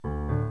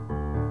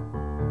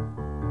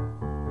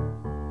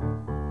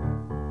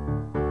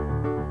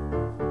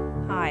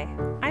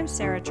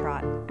Sarah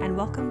Trott, and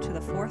welcome to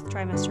the Fourth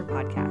Trimester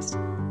Podcast.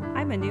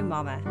 I'm a new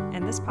mama,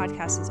 and this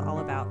podcast is all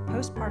about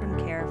postpartum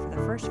care for the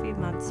first few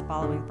months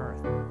following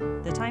birth,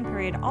 the time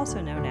period also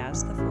known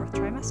as the fourth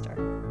trimester.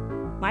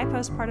 My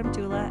postpartum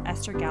doula,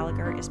 Esther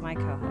Gallagher, is my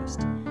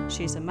co-host.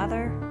 She's a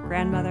mother,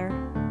 grandmother,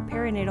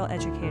 perinatal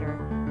educator,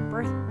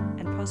 birth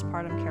and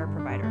postpartum care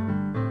provider.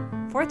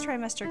 Fourth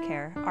trimester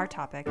care, our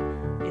topic,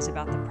 is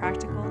about the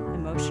practical,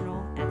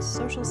 emotional, and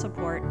social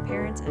support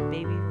parents and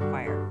baby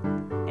require.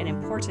 And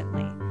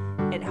importantly,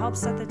 it helps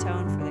set the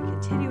tone for the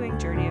continuing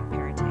journey of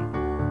parenting.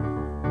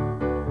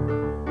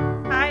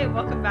 Hi,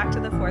 welcome back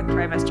to the Fourth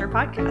Trimester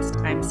Podcast.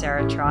 I'm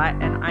Sarah Trott,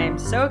 and I am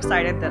so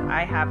excited that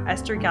I have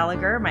Esther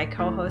Gallagher, my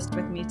co-host,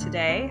 with me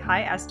today.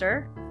 Hi,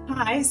 Esther.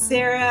 Hi,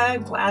 Sarah.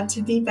 Glad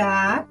to be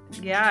back.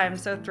 Yeah, I'm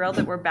so thrilled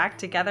that we're back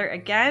together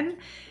again.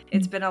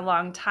 It's been a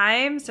long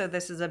time, so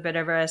this is a bit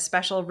of a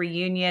special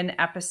reunion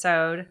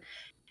episode.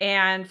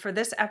 And for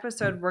this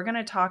episode, we're going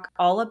to talk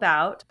all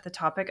about the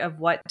topic of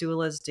what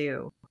doulas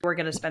do. We're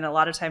going to spend a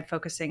lot of time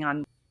focusing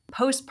on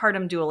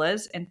postpartum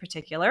doulas in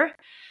particular.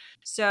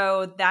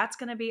 So that's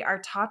going to be our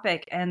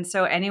topic. And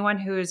so anyone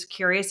who's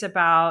curious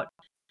about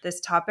this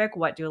topic,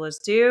 what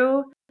doulas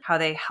do, how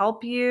they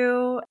help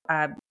you,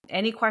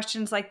 any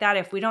questions like that,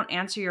 if we don't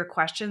answer your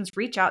questions,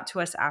 reach out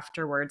to us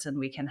afterwards and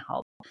we can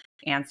help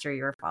answer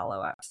your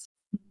follow-ups.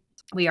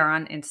 We are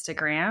on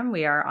Instagram.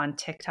 We are on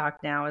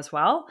TikTok now as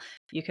well.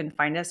 You can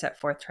find us at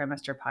Fourth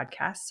Trimester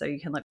Podcast. So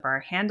you can look for our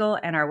handle,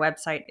 and our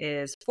website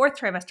is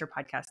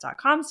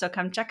fourthtrimesterpodcast.com. So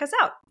come check us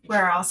out.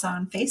 We're also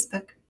on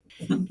Facebook.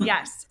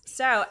 Yes.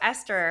 So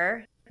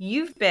Esther,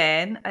 you've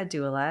been a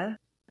doula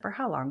for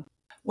how long?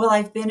 Well,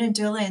 I've been a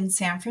doula in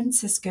San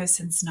Francisco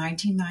since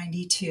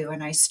 1992,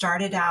 and I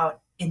started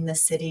out in the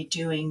city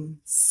doing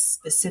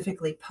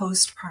specifically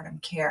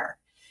postpartum care.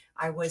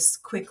 I was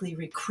quickly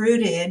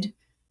recruited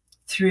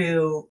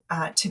through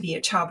to be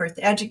a childbirth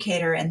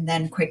educator, and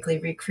then quickly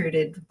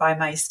recruited by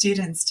my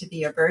students to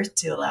be a birth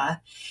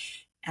doula.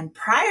 And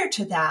prior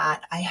to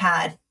that, I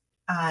had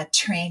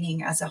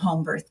training as a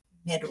home birth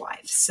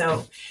midwife.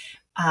 So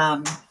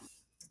all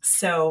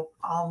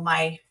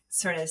my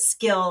sort of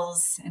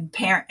skills and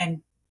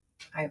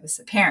I was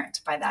a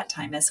parent by that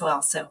time as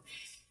well. So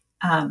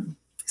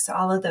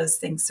all of those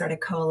things sort of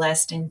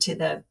coalesced into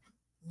the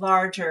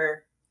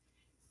larger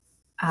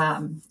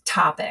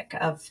topic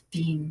of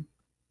being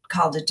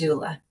called a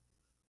doula.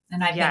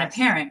 And I've been a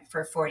parent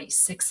for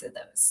 46 of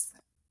those.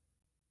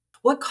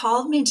 What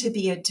called me to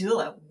be a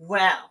doula?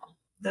 Well,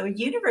 the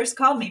universe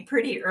called me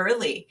pretty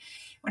early.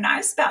 When I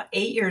was about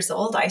 8 years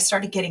old, I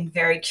started getting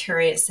very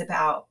curious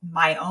about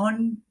my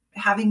own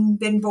having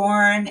been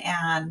born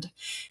and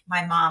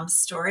my mom's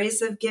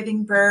stories of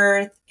giving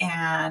birth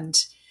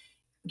and,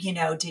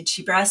 did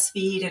she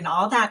breastfeed and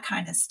all that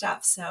kind of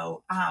stuff.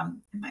 So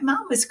my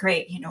mom was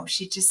great.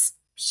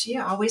 She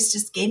always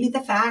just gave me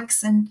the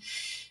facts and,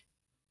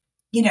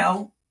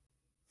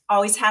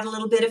 always had a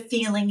little bit of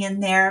feeling in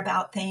there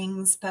about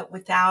things, but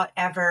without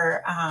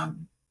ever,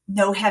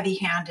 no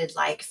heavy-handed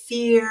like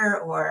fear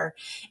or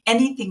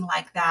anything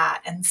like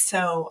that. And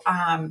so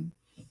I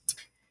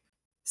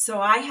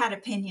had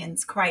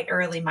opinions quite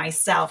early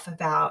myself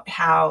about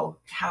how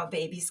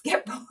babies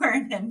get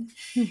born and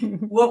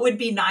what would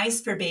be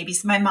nice for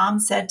babies. My mom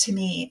said to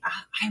me,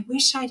 I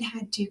wish I'd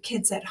had 2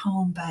 kids at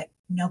home, but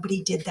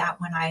nobody did that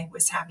when I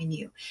was having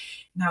you.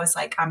 And I was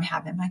like, I'm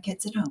having my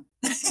kids at home.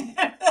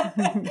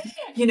 And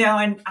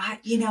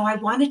I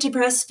wanted to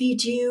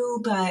breastfeed you,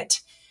 but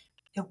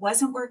it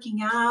wasn't working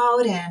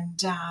out.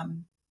 And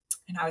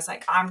I was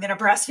like, I'm going to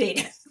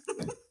breastfeed.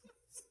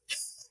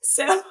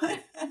 So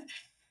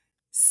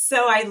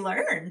I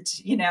learned,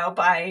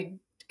 by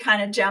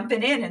kind of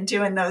jumping in and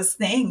doing those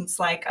things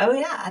like, oh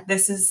yeah,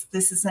 this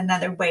is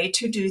another way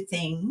to do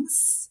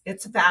things.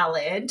 It's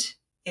valid.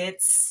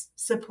 It's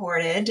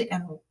supported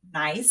and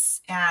nice.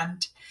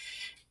 And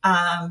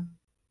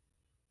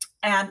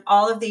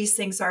all of these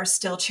things are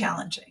still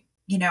challenging.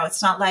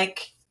 It's not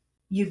like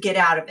you get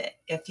out of it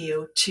if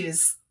you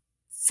choose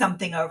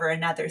something over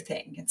another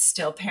thing. It's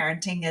still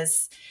parenting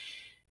is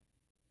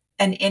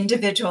an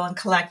individual and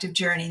collective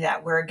journey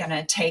that we're going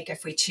to take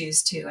if we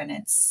choose to. And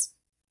it's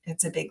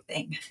a big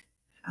thing.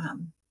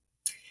 And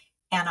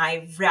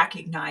I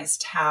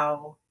recognized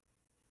how,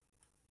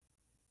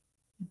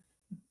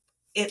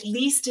 at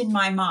least in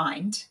my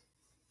mind,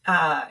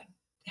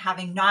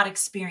 having not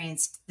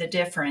experienced the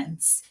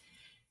difference,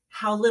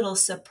 how little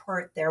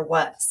support there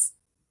was,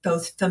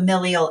 both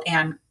familial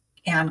and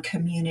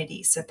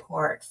community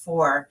support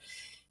for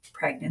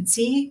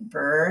pregnancy,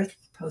 birth,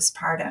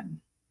 postpartum,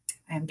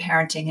 and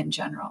parenting in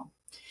general.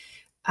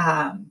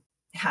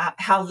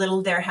 How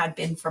little there had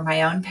been for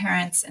my own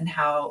parents and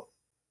how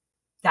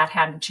that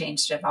hadn't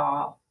changed at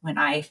all when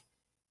I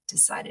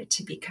decided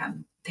to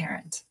become a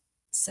parent.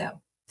 So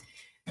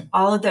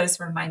all of those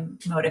were my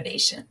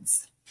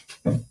motivations.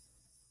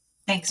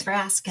 Thanks for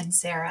asking,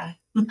 Sarah.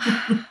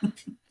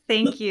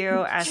 Thank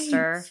you,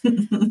 Esther.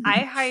 I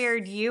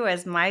hired you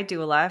as my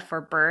doula for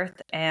birth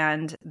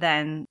and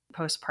then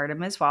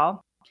postpartum as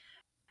well.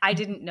 I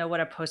didn't know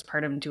what a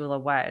postpartum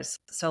doula was.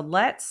 So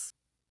let's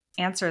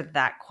answer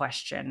that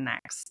question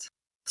next.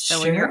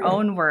 So in your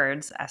own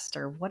words,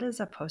 Esther, what is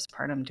a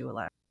postpartum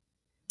doula?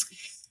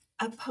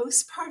 A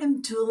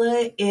postpartum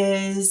doula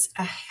is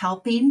a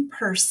helping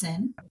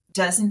person.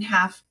 Gender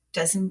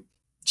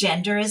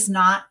is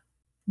not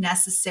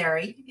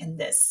necessary in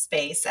this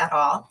space at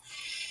all,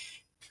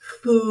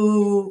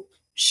 who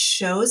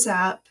shows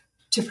up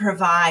to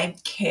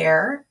provide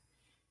care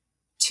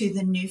to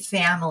the new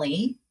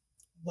family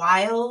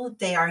while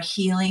they are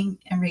healing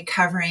and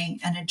recovering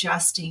and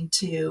adjusting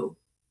to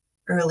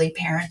early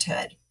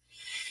parenthood.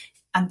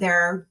 And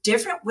there are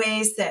different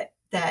ways that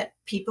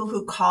people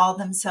who call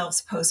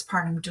themselves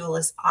postpartum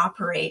doulas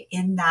operate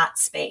in that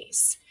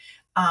space.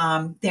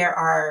 There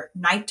are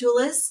night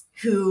doulas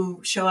who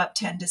show up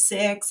 10 to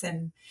 6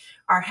 and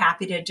are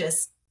happy to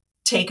just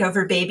take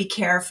over baby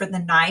care for the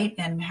night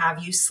and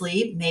have you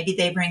sleep. Maybe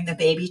they bring the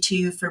baby to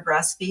you for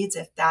breastfeeds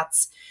if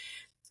that's,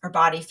 or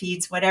body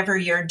feeds, whatever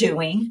you're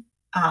doing.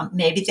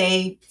 Maybe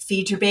they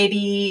feed your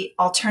baby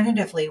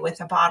alternatively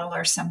with a bottle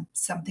or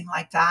something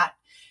like that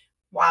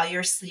while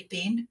you're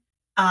sleeping.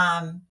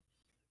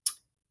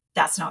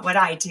 That's not what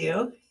I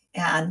do.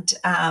 And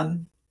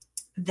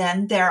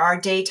then there are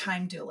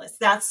daytime doulas.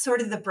 That's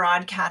sort of the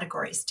broad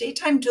categories.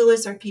 Daytime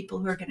doulas are people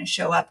who are going to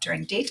show up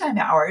during daytime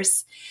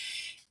hours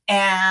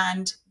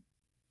and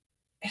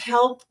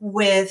help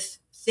with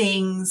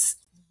things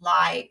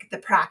like the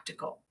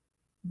practical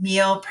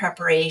meal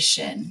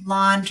preparation,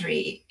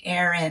 laundry,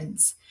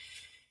 errands.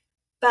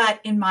 But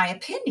in my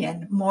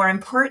opinion, more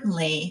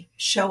importantly,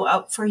 show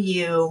up for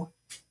you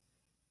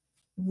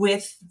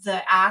with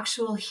the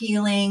actual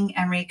healing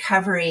and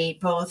recovery,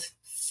 both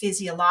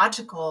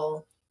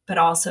physiological, but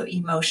also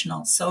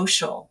emotional,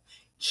 social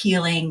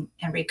healing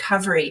and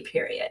recovery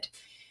period.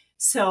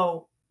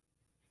 So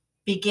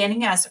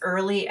beginning as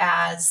early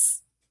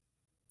as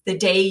the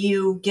day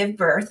you give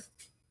birth,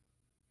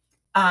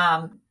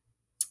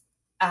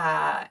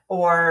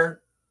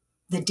 or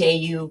the day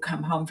you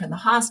come home from the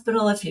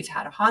hospital, if you've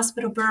had a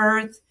hospital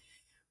birth,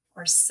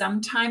 or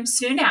sometime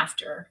soon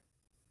after,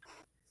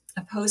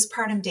 a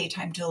postpartum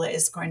daytime doula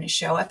is going to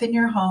show up in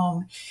your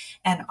home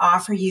and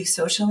offer you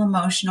social,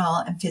 emotional,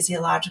 and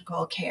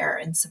physiological care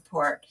and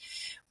support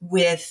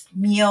with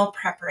meal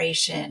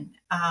preparation,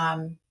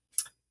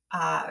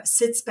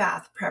 sitz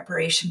bath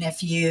preparation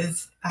if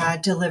you've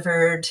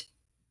delivered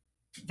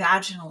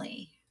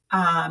vaginally,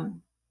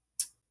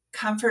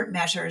 comfort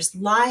measures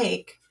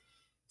like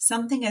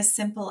something as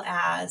simple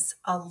as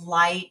a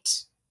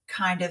light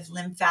kind of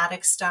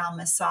lymphatic style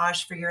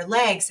massage for your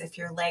legs if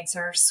your legs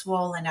are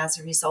swollen as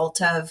a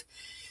result of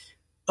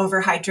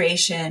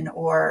overhydration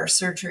or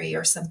surgery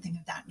or something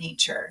of that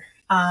nature.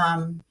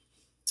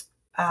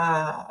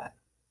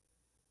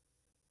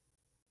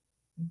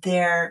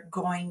 They're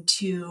going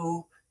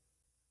to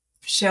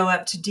show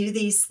up to do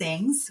these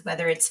things,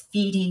 whether it's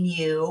feeding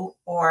you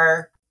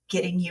or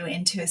getting you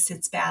into a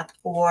sitz bath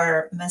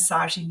or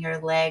massaging your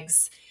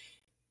legs,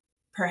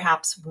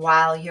 perhaps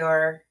while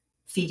you're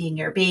feeding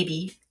your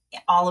baby.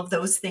 All of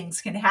those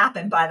things can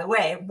happen, by the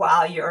way,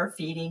 while you're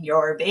feeding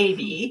your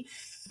baby.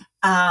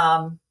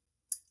 And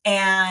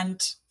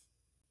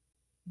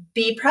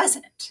be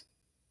present,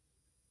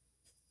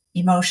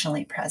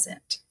 emotionally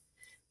present,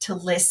 to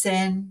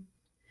listen,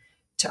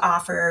 to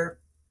offer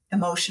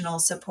emotional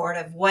support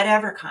of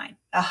whatever kind,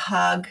 a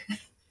hug,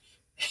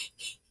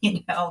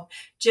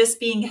 just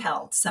being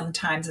held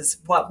sometimes is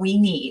what we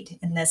need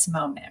in this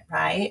moment,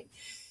 right?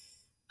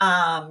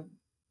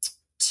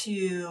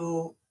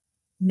 To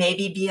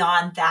maybe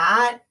beyond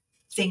that,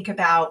 think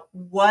about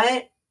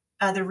what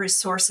other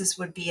resources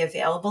would be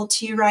available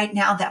to you right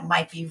now that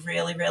might be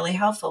really, really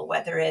helpful,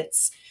 whether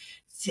it's,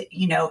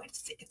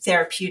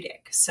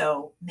 therapeutic.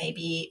 So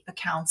maybe a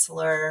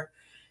counselor,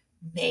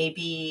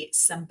 maybe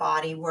some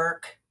body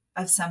work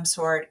of some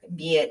sort,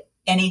 be it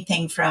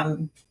anything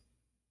from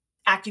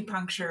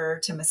acupuncture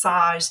to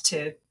massage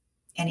to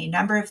any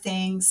number of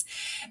things.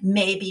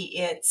 Maybe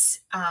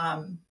it's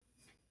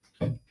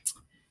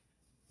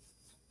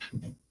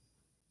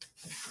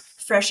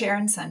fresh air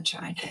and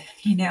sunshine.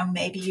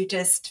 Maybe you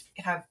just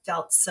have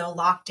felt so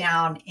locked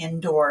down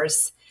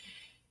indoors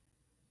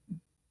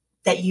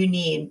that you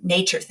need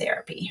nature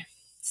therapy.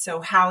 So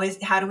how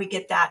do we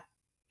get that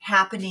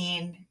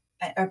happening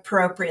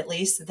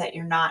appropriately so that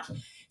you're not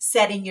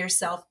setting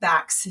yourself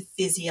back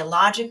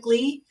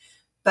physiologically,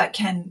 but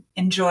can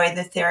enjoy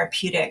the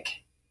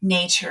therapeutic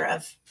nature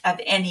of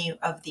any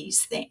of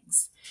these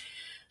things?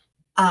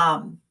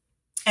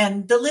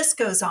 And the list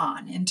goes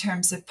on in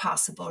terms of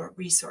possible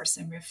resource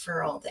and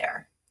referral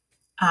there.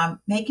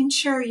 Making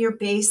sure your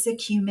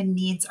basic human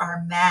needs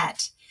are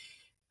met.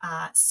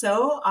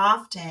 So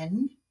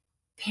often,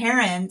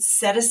 parents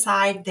set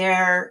aside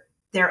their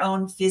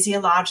own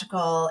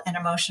physiological and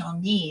emotional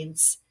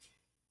needs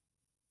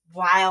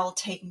while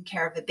taking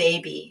care of a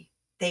baby.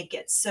 They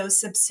get so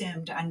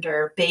subsumed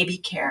under baby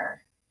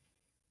care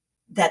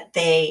that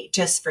they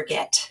just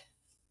forget,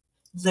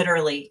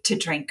 literally, to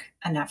drink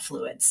enough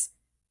fluids.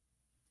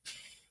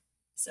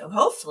 So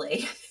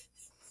hopefully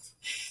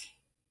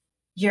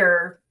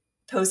Your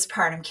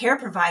postpartum care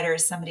provider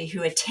is somebody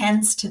who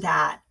attends to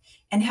that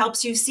and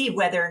helps you see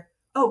whether,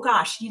 oh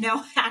gosh,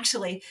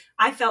 actually,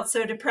 I felt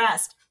so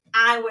depressed.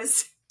 I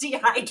was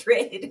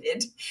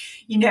dehydrated.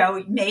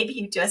 Maybe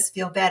you just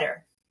feel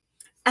better.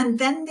 And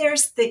then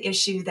there's the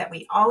issue that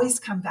we always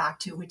come back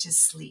to, which is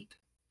sleep.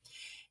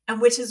 And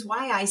which is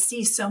why I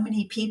see so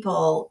many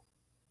people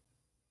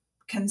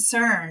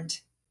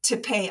concerned to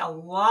pay a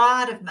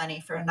lot of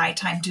money for a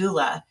nighttime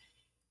doula,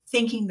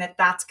 thinking that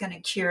that's going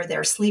to cure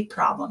their sleep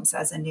problems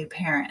as a new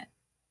parent.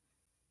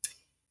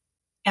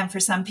 And for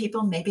some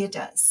people, maybe it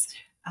does.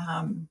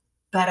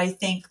 But I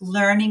think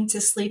learning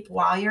to sleep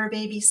while your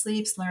baby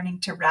sleeps, learning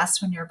to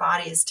rest when your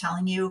body is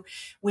telling you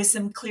with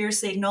some clear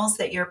signals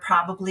that you're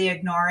probably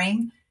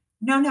ignoring.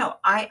 No,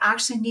 I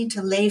actually need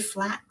to lay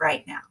flat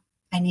right now.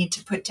 I need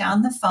to put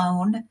down the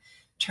phone,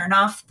 turn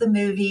off the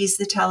movies,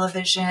 the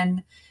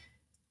television,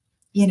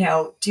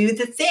 do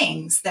the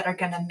things that are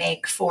going to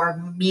make for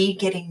me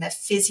getting the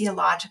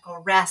physiological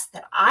rest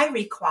that I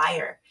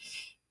require.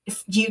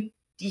 If you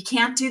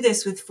can't do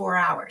this with 4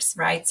 hours,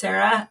 right,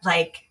 Sarah?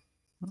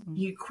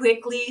 You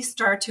quickly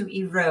start to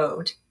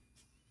erode.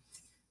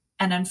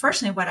 And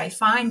unfortunately, what I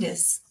find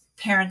is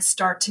parents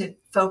start to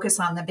focus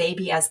on the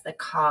baby as the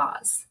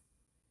cause,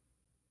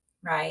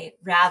 right?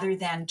 Rather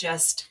than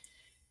just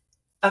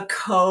a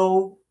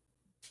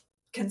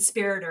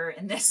co-conspirator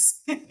in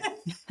this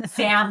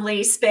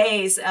family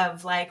space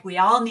of we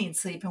all need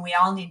sleep and we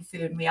all need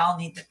food and we all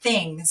need the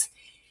things.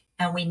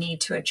 And we need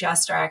to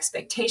adjust our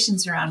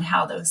expectations around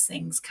how those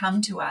things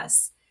come to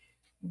us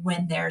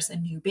when there's a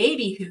new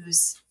baby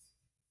who's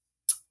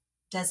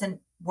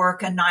doesn't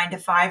work a 9 to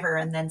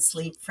 5er and then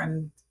sleep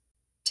from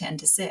 10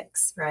 to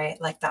 6, right?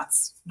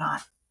 That's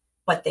not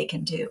what they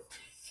can do.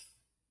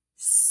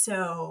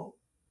 So,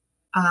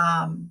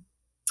 and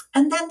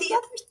then the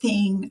other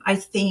thing I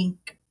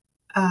think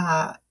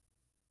a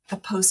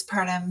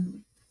postpartum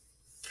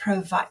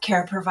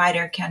care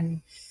provider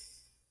can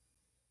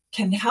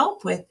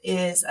help with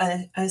is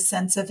a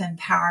sense of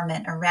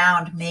empowerment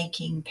around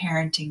making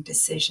parenting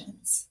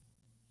decisions.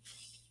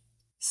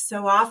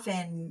 So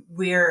often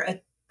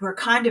we're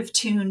kind of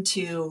tuned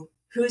to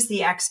who's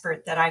the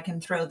expert that I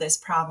can throw this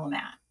problem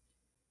at,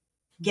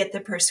 get the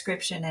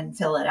prescription and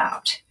fill it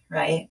out,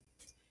 right?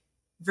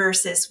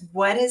 Versus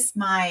what is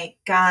my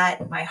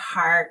gut, my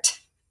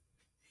heart,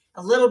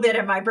 a little bit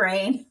of my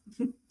brain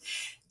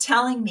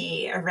telling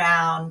me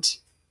around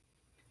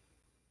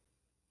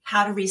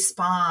how to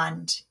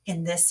respond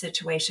in this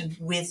situation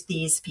with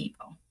these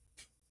people.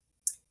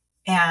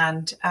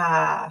 And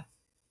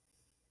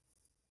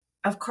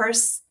of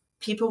course,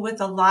 people with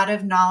a lot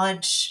of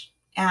knowledge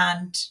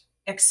and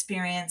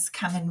experience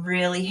come in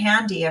really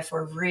handy if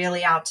we're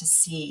really out to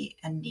sea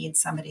and need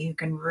somebody who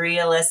can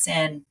reel us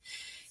in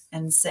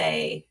and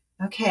say,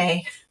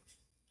 okay,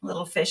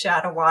 little fish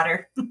out of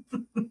water,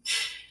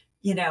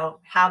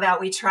 how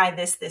about we try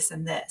this, this,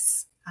 and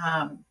this?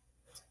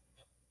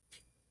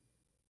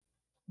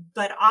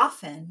 But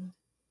often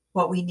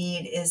what we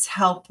need is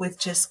help with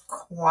just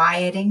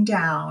quieting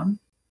down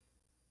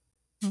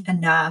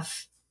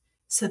enough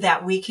so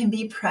that we can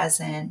be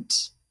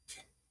present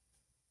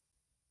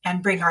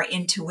and bring our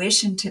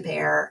intuition to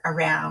bear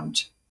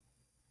around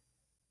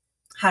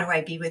how do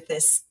I be with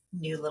this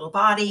new little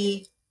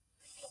body?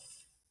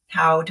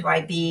 How do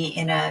I be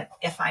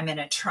if I'm in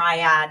a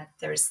triad,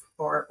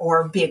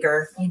 or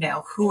bigger,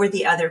 who are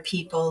the other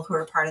people who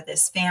are part of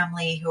this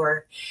family who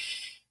are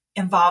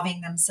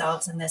involving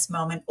themselves in this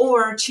moment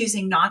or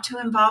choosing not to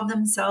involve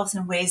themselves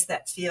in ways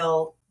that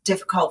feel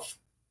difficult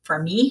for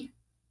me,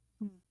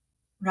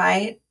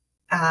 right?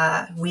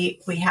 We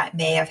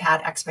may have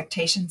had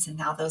expectations and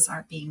now those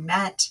aren't being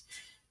met.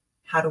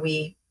 How do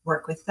we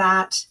work with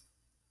that?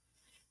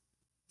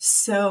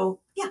 So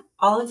yeah,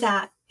 all of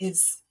that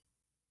is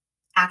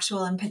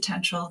actual and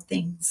potential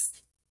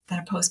things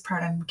that a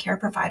postpartum care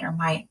provider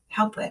might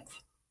help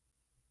with.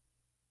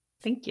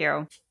 Thank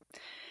you.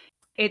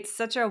 It's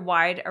such a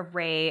wide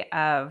array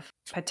of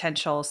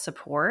potential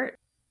support,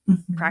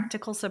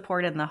 practical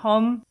support in the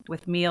home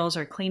with meals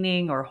or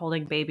cleaning or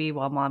holding baby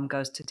while mom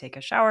goes to take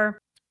a shower,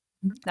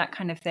 that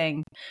kind of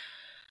thing.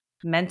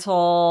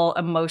 Mental,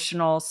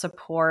 emotional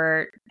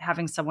support,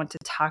 having someone to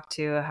talk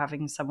to,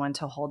 having someone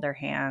to hold their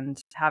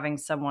hand, having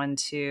someone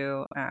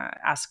to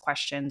ask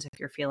questions if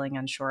you're feeling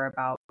unsure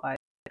about what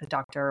the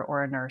doctor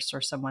or a nurse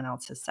or someone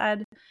else has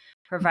said,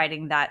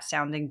 providing that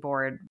sounding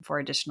board for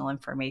additional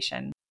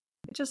information.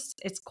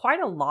 It's quite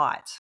a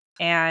lot.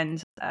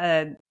 And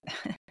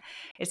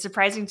it's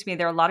surprising to me.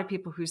 There are a lot of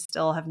people who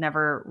still have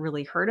never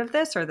really heard of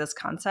this or this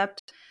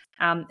concept.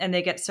 And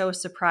they get so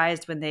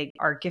surprised when they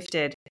are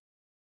gifted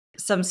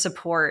some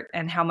support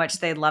and how much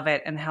they love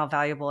it and how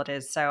valuable it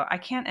is. So I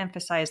can't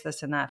emphasize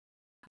this enough.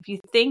 If you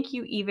think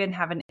you even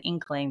have an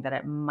inkling that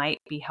it might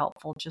be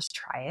helpful, just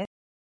try it,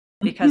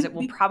 because it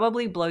will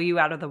probably blow you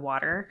out of the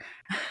water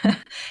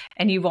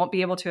and you won't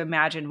be able to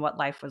imagine what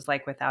life was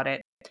like without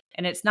it.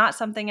 And it's not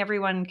something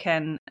everyone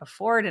can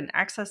afford and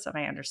access, and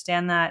I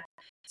understand that.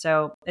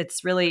 So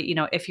it's really,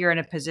 if you're in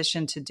a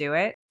position to do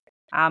it,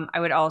 I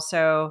would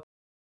also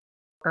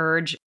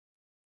urge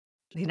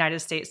the United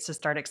States to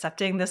start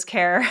accepting this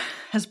care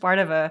as part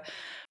of a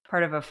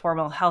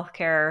formal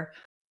healthcare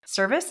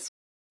service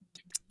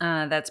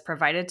that's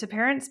provided to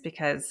parents,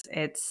 because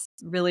it's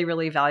really,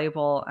 really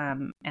valuable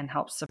and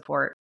helps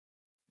support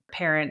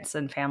parents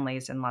and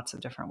families in lots of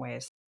different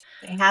ways.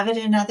 They have it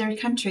in other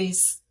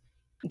countries.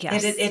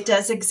 Yes. It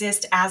does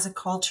exist as a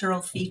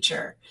cultural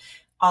feature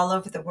all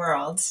over the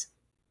world.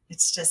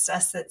 It's just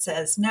us that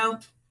says,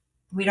 nope,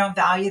 we don't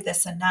value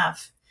this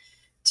enough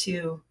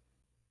to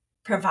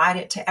provide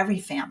it to every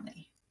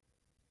family,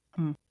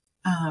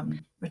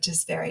 which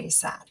is very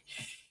sad.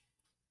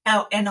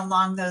 Oh, and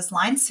along those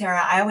lines,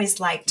 Sarah, I always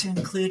like to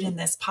include in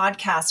this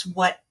podcast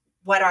what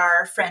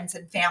our friends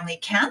and family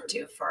can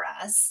do for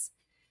us.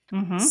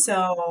 Mm-hmm.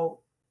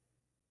 So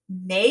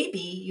maybe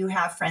you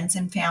have friends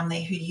and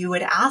family who you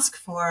would ask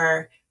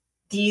for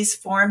these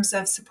forms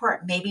of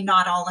support, maybe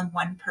not all in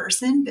one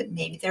person, but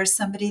maybe there's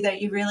somebody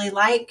that you really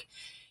like,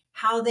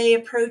 how they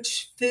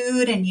approach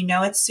food, and you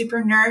know it's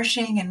super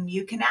nourishing, and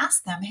you can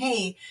ask them,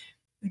 hey,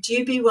 would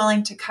you be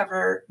willing to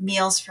cover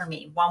meals for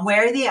me one way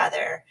or the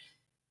other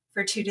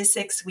for 2 to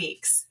 6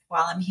 weeks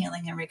while I'm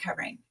healing and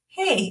recovering?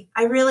 Hey,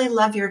 I really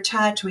love your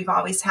touch. We've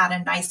always had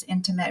a nice,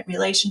 intimate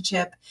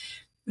relationship.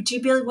 Would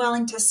you be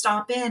willing to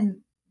stop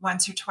in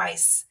once or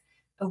twice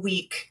a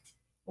week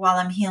while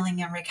I'm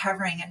healing and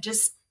recovering, and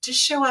just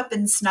show up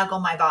and snuggle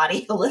my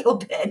body a little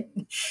bit,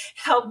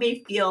 help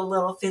me feel a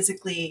little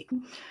physically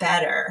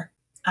better?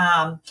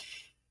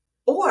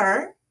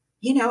 Or,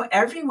 you know,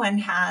 everyone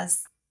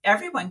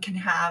can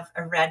have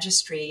a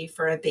registry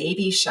for a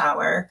baby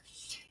shower.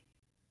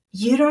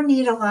 You don't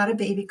need a lot of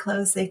baby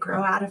clothes. They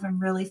grow out of them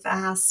really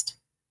fast.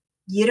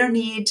 You don't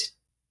need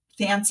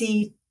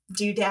fancy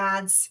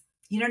doodads.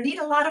 You don't need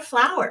a lot of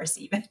flowers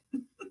even.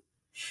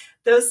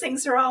 Those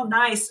things are all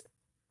nice.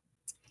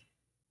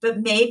 But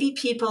maybe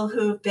people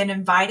who've been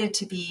invited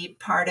to be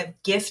part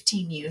of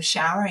gifting you,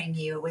 showering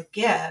you with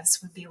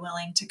gifts, would be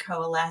willing to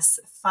coalesce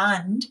a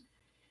fund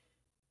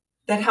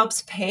that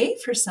helps pay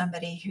for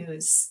somebody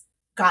who's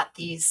got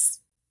these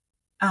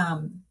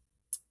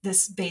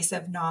this base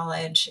of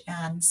knowledge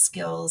and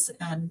skills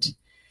and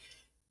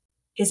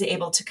is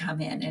able to come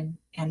in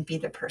and be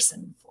the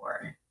person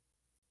for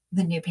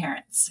the new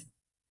parents.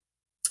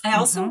 I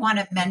also want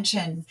to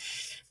mention,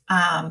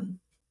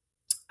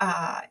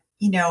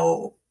 you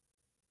know,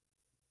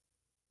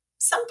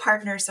 some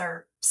partners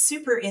are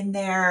super in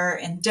there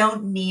and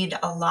don't need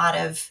a lot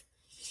of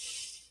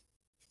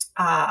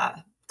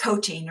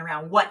coaching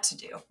around what to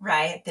do,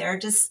 right? They're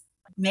just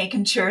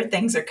making sure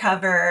things are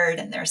covered,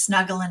 and they're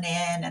snuggling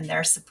in, and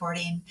they're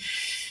supporting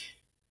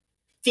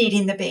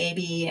feeding the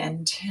baby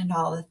and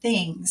all the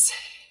things.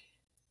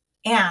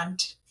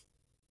 And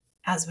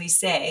as we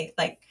say,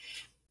 like,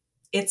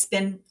 it's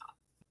been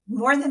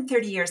more than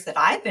 30 years that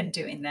I've been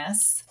doing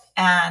this,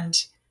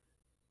 and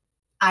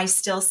I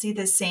still see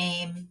the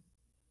same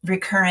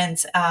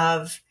recurrence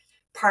of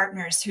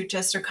partners who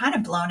just are kind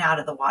of blown out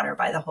of the water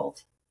by the whole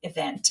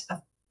event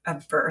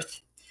of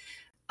birth,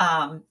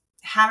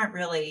 haven't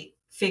really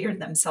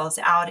figured themselves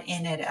out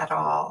in it at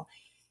all.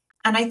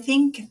 And I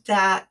think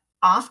that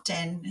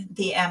often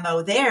the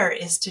MO there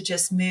is to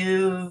just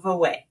move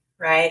away,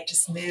 right?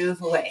 Just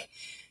move away.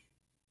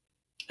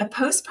 A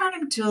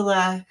postpartum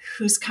doula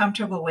who's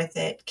comfortable with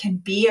it can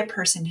be a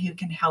person who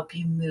can help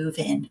you move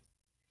in,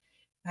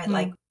 right?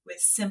 Like with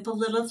simple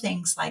little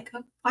things like,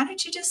 oh, why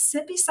don't you just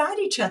sit beside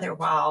each other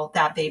while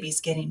that baby's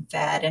getting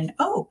fed? And,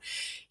 oh,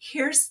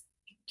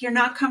 you're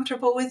not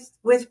comfortable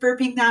with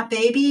burping that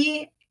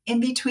baby in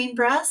between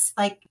breaths.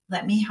 Like,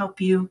 let me help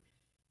you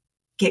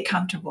get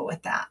comfortable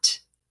with that.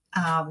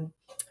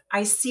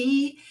 I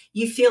see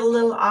you feel a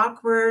little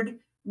awkward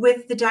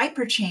with the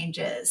diaper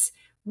changes.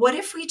 What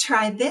if we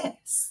tried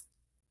this?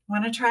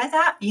 Want to try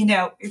that? You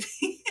know,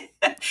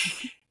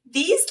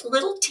 these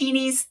little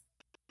teenies,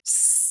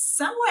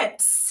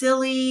 somewhat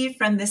silly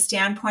from the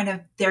standpoint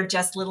of they're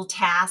just little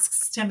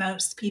tasks to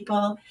most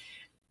people,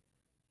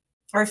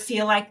 or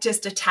feel like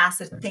just a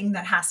tacit thing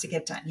that has to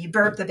get done. You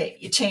burp the baby,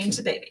 you change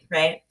the baby,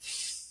 right?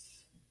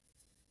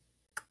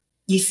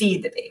 You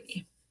feed the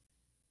baby.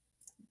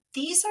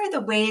 These are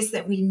the ways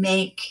that we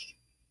make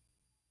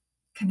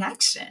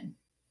connection.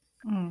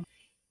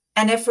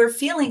 And if we're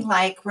feeling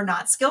like we're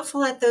not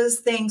skillful at those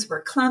things,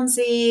 we're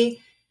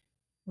clumsy,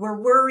 we're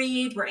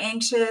worried, we're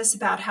anxious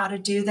about how to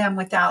do them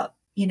without,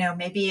 you know,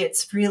 maybe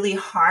it's really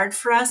hard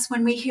for us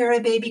when we hear a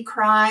baby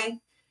cry.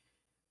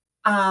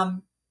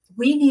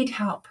 We need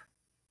help,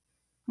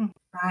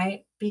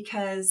 right?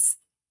 Because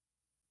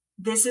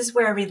this is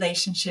where a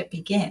relationship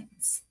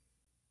begins.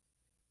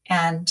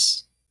 And,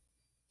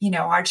 you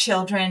know, our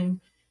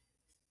children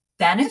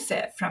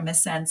benefit from a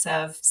sense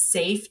of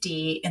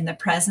safety in the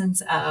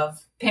presence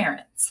of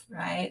parents,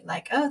 right?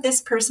 Like, oh,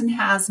 this person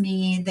has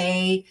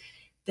me.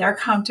 They're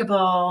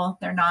comfortable.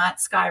 They're not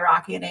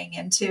skyrocketing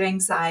into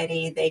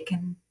anxiety. They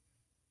can,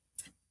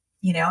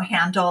 you know,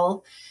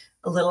 handle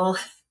a little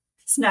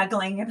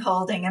snuggling and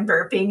holding and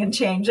burping and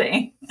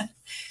changing.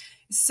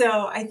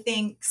 So I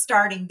think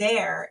starting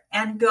there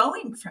and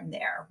going from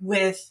there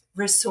with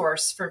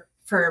resource for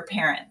for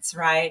parents,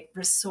 right?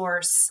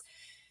 Resource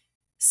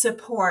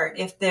support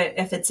if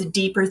it's a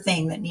deeper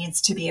thing that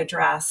needs to be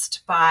addressed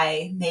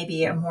by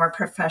maybe a more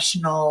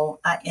professional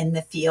in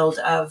the field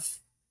of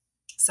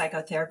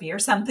psychotherapy or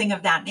something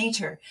of that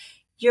nature.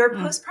 Your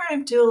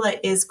postpartum doula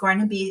is going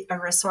to be a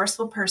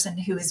resourceful person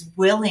who is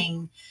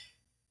willing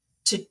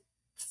to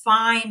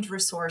find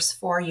resource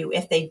for you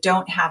if they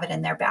don't have it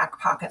in their back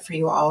pocket for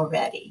you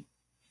already.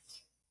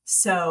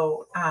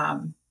 So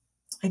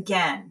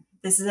again,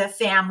 this is a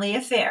family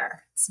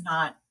affair. It's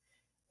not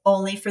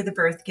only for the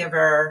birth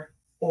giver,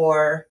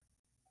 or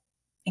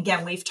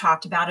again, we've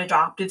talked about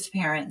adoptive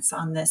parents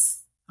on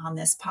this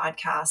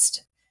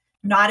podcast.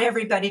 Not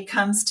everybody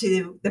comes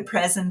to the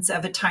presence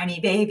of a tiny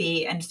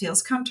baby and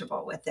feels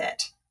comfortable with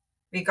it,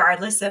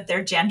 regardless of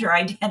their gender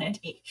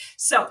identity.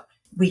 So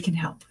we can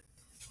help.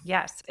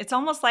 Yes. It's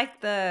almost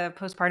like the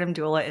postpartum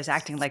doula is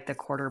acting like the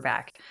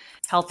quarterback,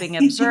 helping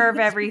observe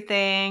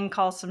everything,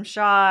 call some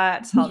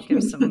shots, help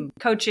give some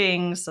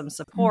coaching, some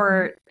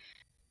support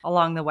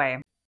along the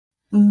way.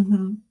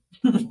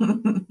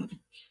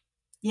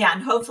 Yeah.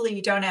 And hopefully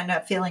you don't end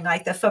up feeling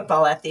like the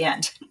football at the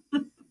end.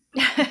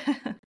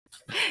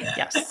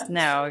 Yes.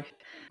 No.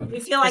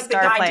 You feel like the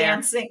guy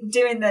dancing,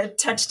 doing the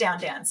touchdown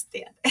dance at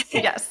the end.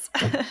 Yes.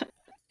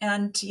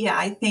 And yeah,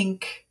 I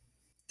think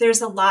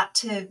there's a lot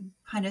to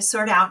kind of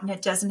sort out, and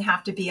it doesn't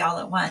have to be all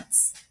at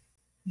once.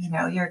 You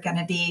know, you're going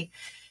to be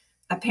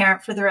a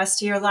parent for the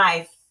rest of your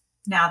life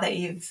now that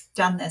you've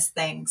done this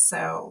thing.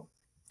 So,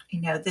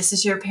 you know, this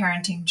is your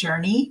parenting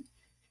journey.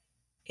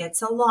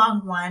 It's a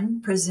long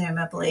one,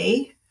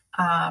 presumably,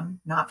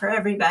 not for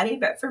everybody,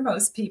 but for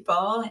most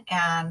people.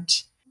 And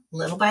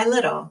little by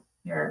little,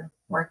 you're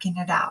working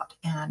it out.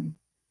 And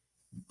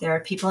there are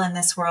people in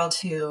this world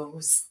who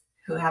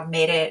have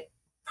made it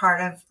part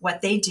of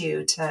what they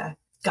do to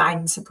guide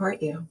and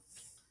support you.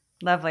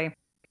 Lovely.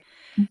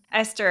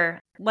 Esther,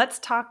 let's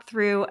talk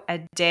through a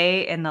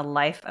day in the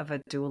life of a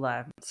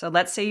doula. So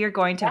let's say you're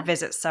going to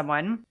visit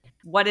someone.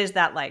 What is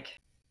that like?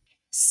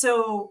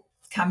 So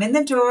come in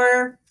the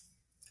door,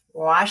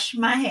 wash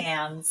my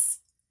hands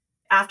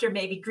after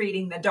maybe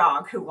greeting the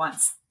dog who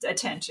wants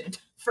attention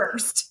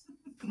first.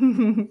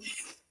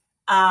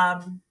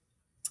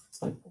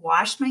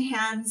 Wash my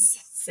hands,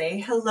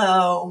 say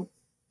hello,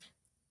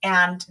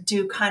 and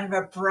do kind of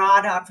a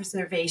broad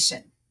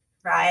observation,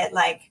 right?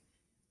 Like,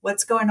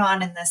 what's going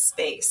on in this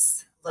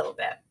space a little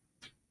bit?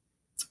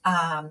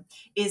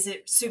 Is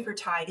it super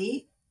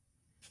tidy?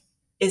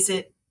 Is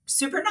it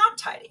super not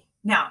tidy?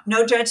 Now,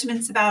 no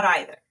judgments about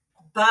either,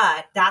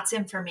 but that's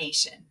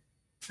information,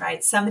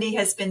 right? Somebody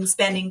has been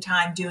spending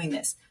time doing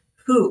this.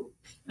 Who?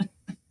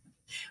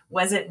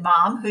 Was it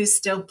mom who's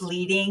still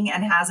bleeding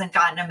and hasn't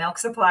gotten a milk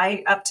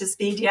supply up to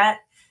speed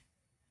yet?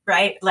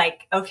 Right?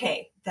 Like,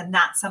 okay, then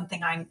that's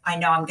something I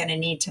know I'm going to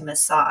need to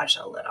massage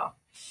a little.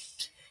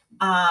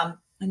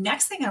 The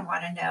next thing I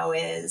want to know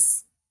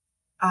is,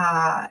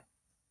 are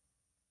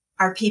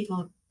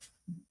people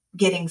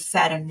getting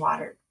fed and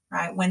watered,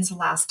 right? When's the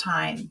last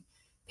time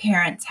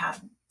parents had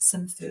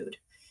some food?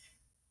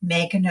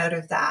 Make a note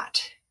of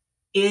that.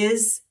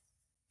 Is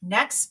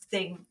next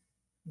thing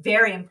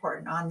very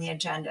important on the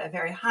agenda,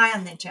 very high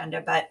on the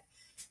agenda, but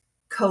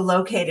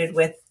co-located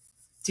with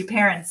do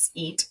parents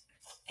eat,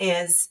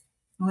 is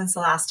when's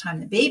the last time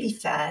the baby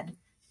fed,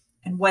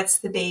 and what's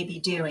the baby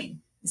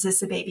doing? Is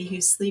this a baby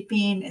who's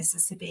sleeping? Is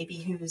this a baby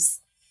who's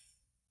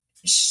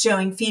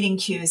showing feeding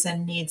cues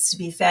and needs to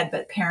be fed,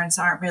 but parents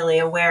aren't really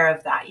aware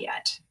of that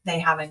yet? They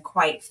haven't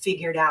quite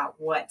figured out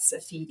what's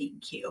a feeding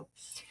cue.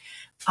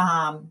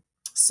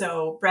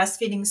 So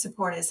breastfeeding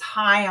support is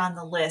high on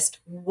the list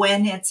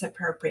when it's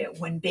appropriate,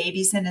 when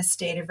baby's in a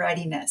state of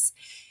readiness.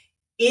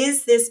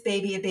 Is this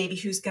baby a baby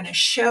who's going to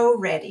show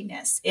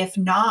readiness? If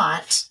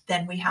not,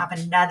 then we have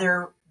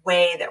another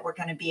way that we're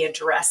going to be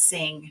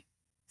addressing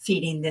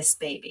feeding this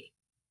baby.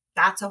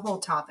 That's a whole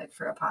topic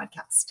for a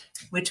podcast,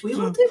 which we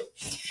will do.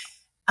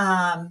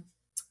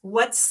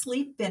 What's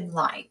sleep been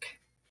like?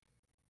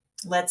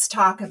 Let's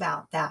talk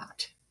about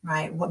that,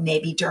 right? What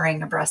maybe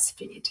during a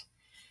breastfeed.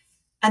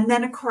 And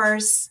then, of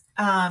course,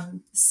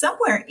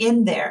 somewhere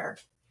in there,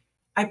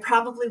 I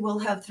probably will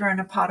have thrown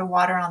a pot of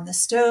water on the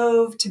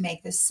stove to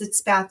make this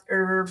sitz bath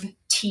herb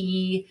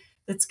tea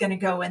that's going to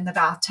go in the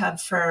bathtub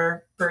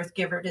for birth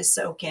giver to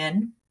soak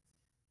in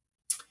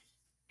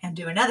and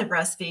do another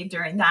breastfeed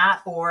during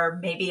that. Or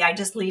maybe I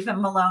just leave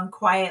them alone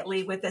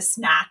quietly with a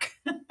snack,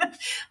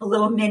 a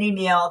little mini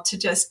meal to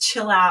just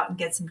chill out and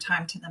get some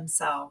time to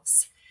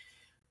themselves.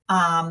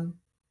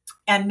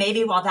 And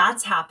maybe while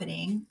that's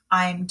happening,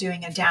 I'm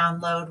doing a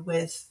download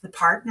with the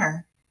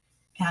partner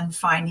and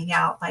finding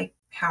out, like,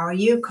 how are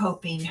you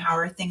coping? How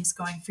are things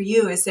going for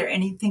you? Is there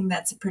anything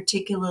that's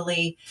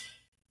particularly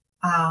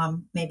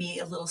maybe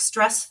a little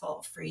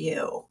stressful for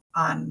you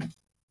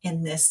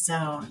in this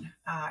zone?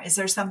 Is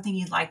there something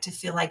you'd like to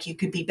feel like you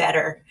could be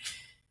better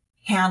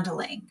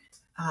handling?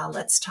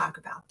 Let's talk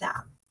about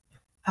that.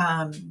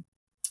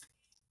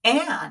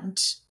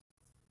 And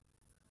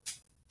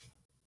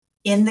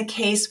in the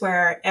case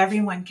where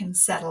everyone can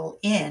settle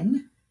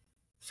in,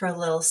 for a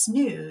little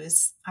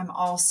snooze, I'm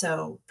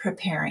also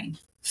preparing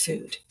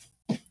food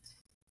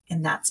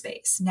in that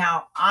space.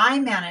 Now, I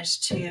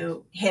managed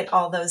to hit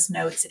all those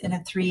notes in a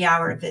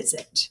 3-hour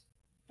visit.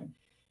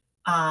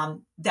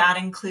 That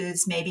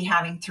includes maybe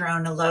having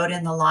thrown a load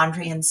in the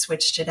laundry and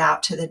switched it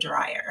out to the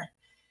dryer.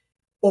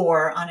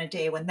 Or on a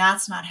day when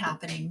that's not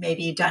happening,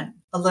 maybe you've done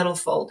a little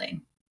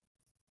folding.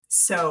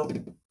 So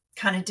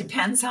kind of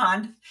depends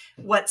on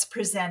what's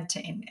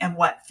presenting and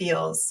what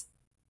feels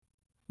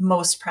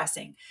most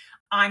pressing.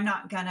 I'm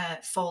not going to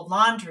fold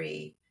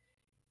laundry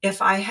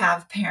if I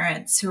have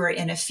parents who are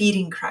in a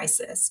feeding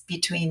crisis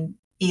between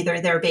either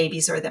their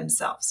babies or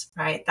themselves,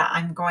 right? That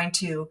I'm going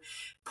to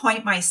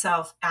point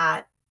myself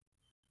at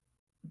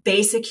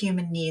basic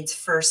human needs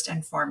first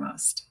and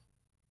foremost.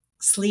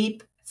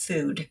 Sleep,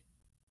 food.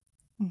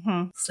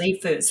 Mm-hmm.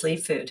 Sleep,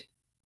 food,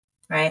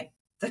 right?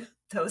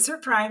 Those are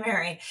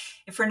primary.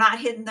 If we're not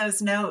hitting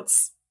those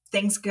notes,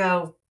 things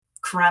go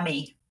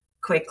crummy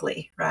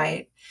quickly,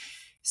 right?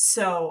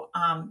 So,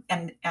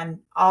 and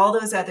all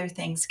those other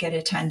things get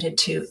attended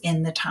to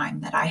in the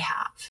time that I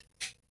have,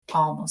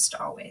 almost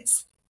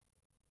always.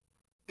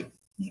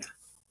 Yeah.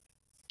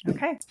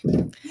 Okay.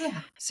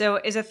 Yeah. So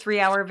is a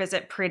 3-hour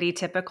visit pretty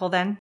typical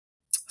then?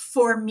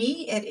 For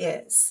me, it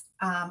is.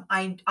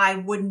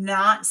 I would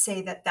not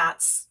say that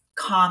that's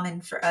common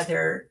for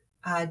other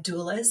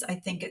doulas. I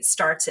think it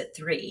starts at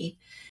 3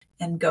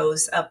 and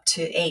goes up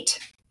to 8.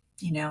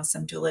 You know,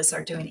 some doulas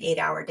are doing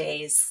 8-hour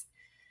days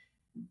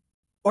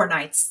or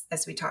nights,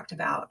 as we talked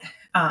about,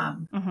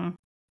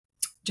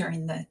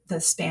 during the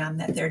span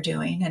that they're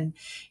doing. And,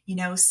 you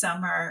know,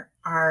 some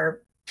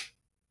are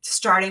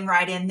starting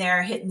right in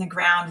there, hitting the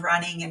ground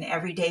running and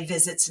everyday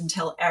visits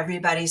until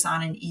everybody's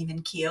on an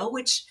even keel,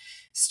 which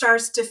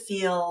starts to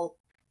feel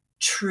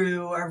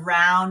true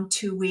around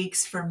 2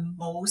 weeks for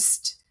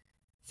most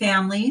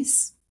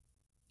families.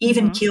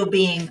 Even keel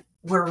being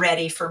we're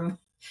ready for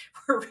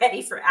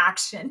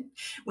action.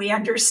 We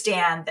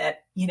understand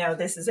that, you know,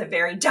 this is a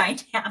very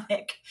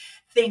dynamic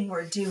thing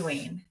we're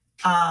doing.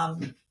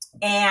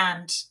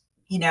 And,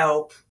 you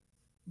know,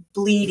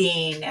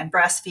 bleeding and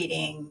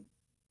breastfeeding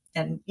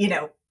and, you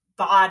know,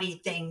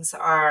 body things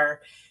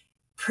are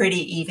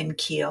pretty even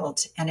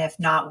keeled. And if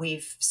not,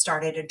 we've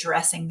started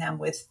addressing them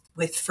with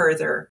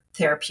further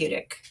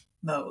therapeutic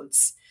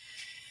modes.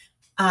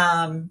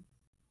 I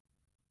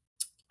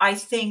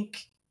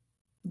think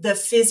the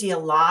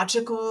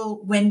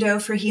physiological window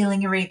for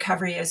healing and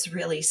recovery is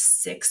really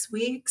 6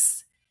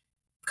 weeks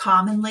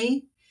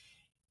commonly.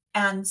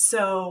 And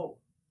so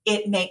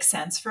it makes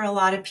sense for a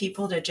lot of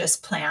people to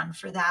just plan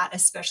for that,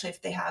 especially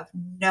if they have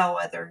no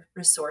other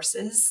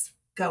resources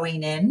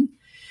going in.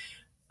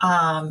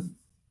 And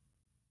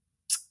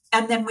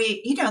then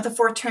we, you know, the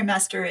 4th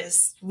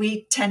trimester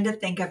we tend to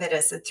think of it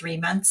as a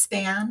 3-month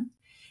span.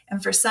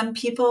 And for some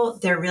people,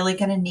 they're really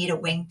going to need a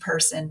wing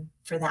person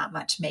for that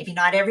much. Maybe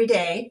not every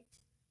day,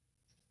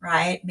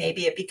 right?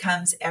 Maybe it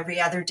becomes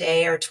every other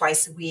day or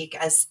twice a week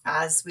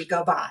as we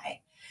go by.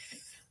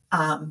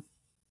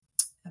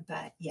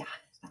 But yeah,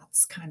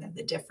 that's kind of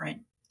the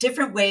different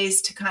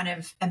ways to kind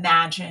of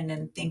imagine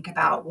and think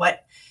about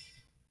what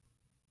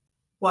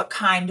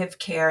kind of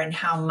care and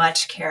how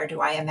much care do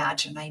I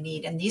imagine I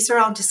need. And these are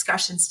all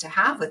discussions to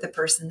have with the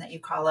person that you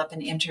call up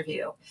and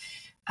interview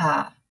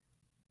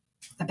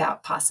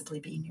about possibly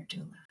being your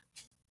doula.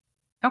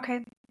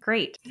 Okay,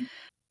 great.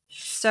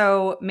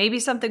 So maybe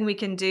something we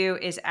can do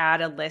is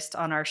add a list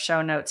on our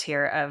show notes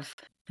here of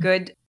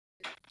good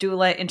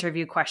doula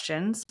interview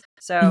questions.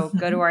 So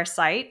go to our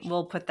site.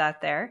 We'll put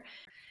that there.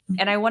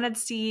 And I wanted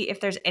to see if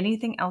there's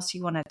anything else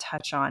you want to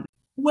touch on.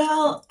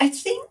 Well, I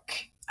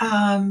think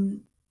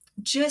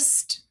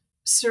just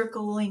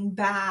circling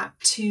back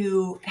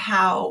to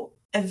how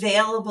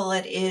available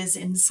it is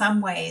in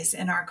some ways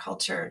in our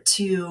culture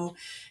to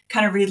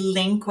kind of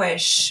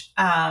relinquish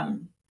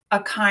a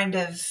kind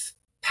of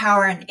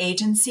power and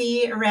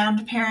agency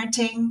around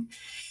parenting.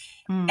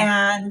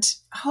 And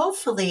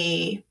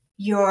hopefully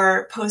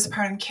your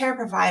postpartum care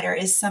provider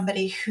is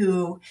somebody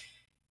who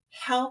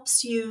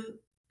helps you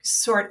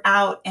sort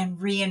out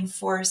and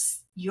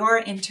reinforce your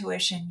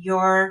intuition,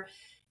 your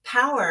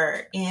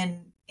power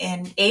in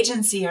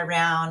agency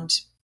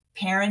around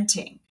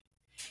parenting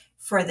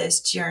for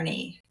this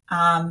journey,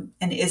 and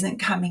isn't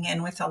coming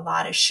in with a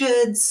lot of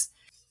shoulds.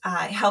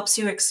 It helps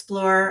you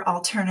explore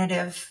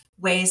alternative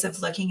ways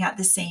of looking at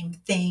the same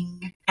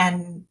thing,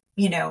 and,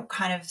 you know,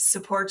 kind of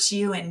supports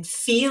you in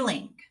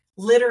feeling,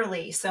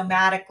 literally,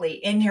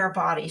 somatically in your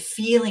body,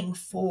 feeling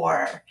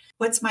for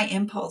what's my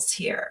impulse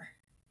here,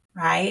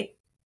 right?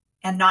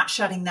 And not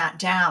shutting that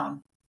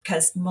down,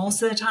 because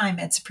most of the time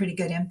it's a pretty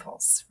good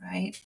impulse,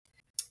 right?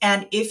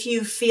 And if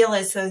you feel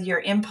as though your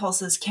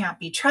impulses can't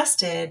be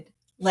trusted,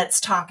 let's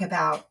talk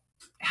about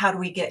how do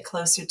we get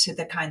closer to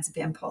the kinds of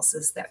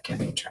impulses that can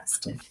be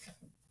trusted.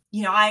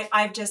 You know,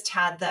 I've just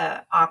had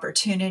the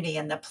opportunity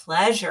and the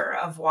pleasure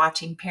of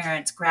watching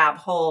parents grab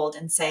hold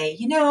and say,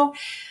 you know,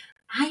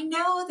 I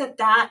know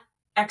that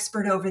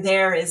expert over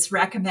there is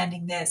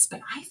recommending this,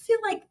 but I feel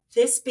like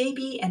this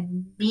baby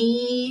and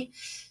me,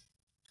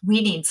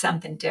 we need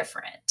something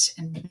different.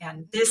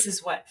 And this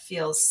is what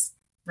feels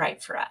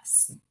right for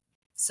us.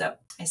 So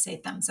I say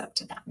thumbs up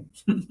to that.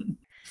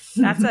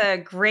 That's a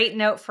great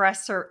note for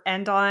us to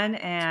end on,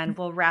 and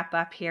we'll wrap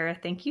up here.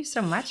 Thank you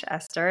so much,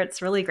 Esther.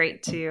 It's really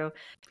great to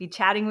be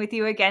chatting with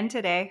you again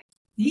today.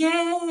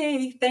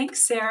 Yay.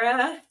 Thanks,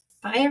 Sarah.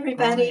 Bye,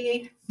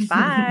 everybody. Right.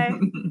 Bye.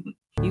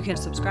 You can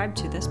subscribe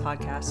to this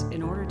podcast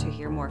in order to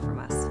hear more from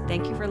us.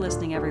 Thank you for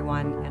listening,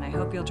 everyone, and I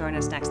hope you'll join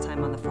us next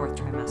time on the 4th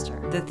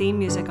trimester. The theme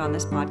music on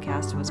this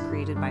podcast was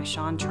created by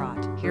Sean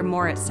Trott. Hear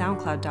more at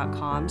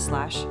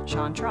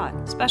soundcloud.com/Sean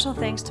Trott. Special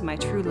thanks to my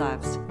true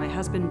loves, my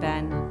husband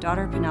Ben,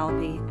 daughter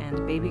Penelope,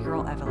 and baby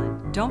girl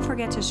Evelyn. Don't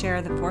forget to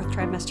share the 4th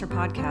trimester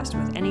podcast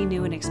with any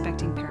new and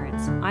expecting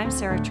parents. I'm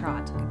Sarah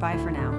Trott. Goodbye for now.